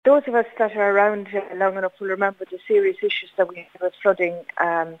those of us that are around long enough will remember the serious issues that we had with flooding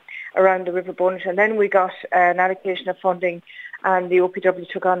around the River Bonet, and then we got an allocation of funding and the OPW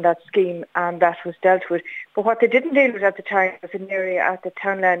took on that scheme and that was dealt with. But what they didn't deal with at the time was an area at the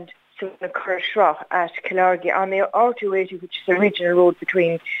townland Corrasra at Killargy on the R280, which is a regional road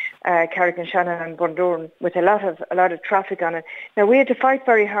between Carrick-on-Shannon and Bundoran, with a lot of traffic on it. Now, we had to fight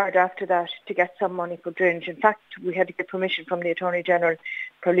very hard after that to get some money for drainage. In fact, we had to get permission from the Attorney General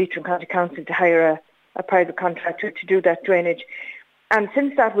for Leitrim County Council to hire a private contractor to do that drainage. And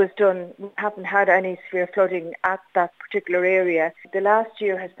since that was done, we haven't had any severe flooding at that particular area. The last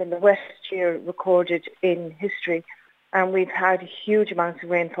year has been the wettest year recorded in history, and we've had huge amounts of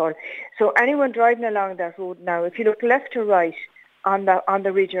rainfall. So anyone driving along that road now, if you look left or right on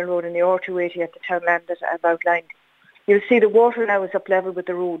the regional road in the R280 at the townland that I've outlined, you'll see the water now is up level with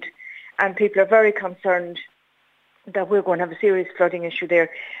the road, and people are very concerned that we're going to have a serious flooding issue there.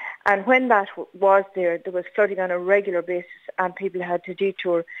 And when that was there was flooding on a regular basis and people had to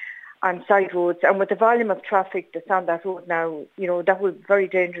detour on side roads. And with the volume of traffic that's on that road now, that would be very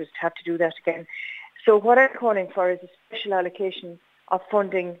dangerous to have to do that again. So what I'm calling for is a special allocation of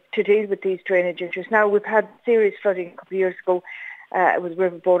funding to deal with these drainage issues. Now, we've had serious flooding a couple of years ago with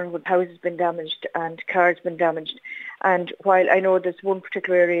River Bonet, with houses been damaged and cars been damaged. And while I know there's one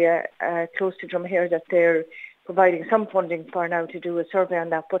particular area close to Drumhere that they're providing some funding for now to do a survey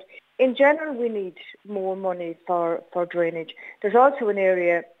on that. But in general, we need more money for drainage. There's also an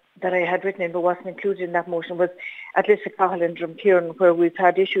area that I had written in but wasn't included in that motion was at Lissacahill and Drumkieran, where we've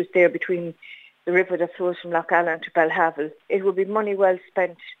had issues there between the river that flows from Lough Allen to Belhavel. It would be money well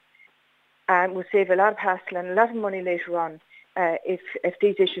spent and would save a lot of hassle and a lot of money later on if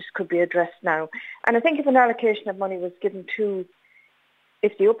these issues could be addressed now. And I think if an allocation of money was given to,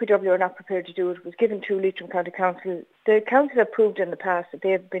 if the OPW are not prepared to do it, was given to Leitrim County Council, the council have proved in the past that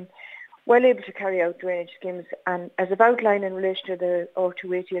they have been well able to carry out drainage schemes. And as I've outlined in relation to the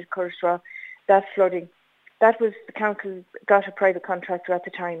R280 at Corrasra, that flooding, that was, the council got a private contractor at the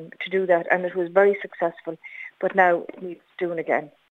time to do that, and it was very successful. But now it needs doing again.